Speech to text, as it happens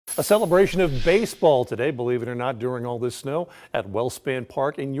A celebration of baseball today, believe it or not, during all this snow at WellSpan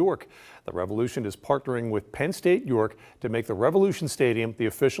Park in York. The Revolution is partnering with Penn State York to make the Revolution Stadium the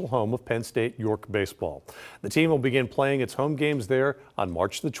official home of Penn State York baseball. The team will begin playing its home games there on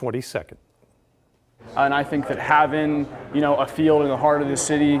March the 22nd. And I think that having, a field in the heart of the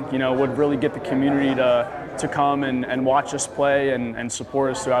city, would really get the community to come and watch us play and support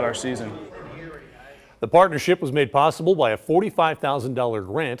us throughout our season. The partnership was made possible by a $45,000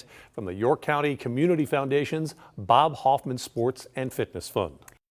 grant from the York County Community Foundation's Bob Hoffman Sports and Fitness Fund.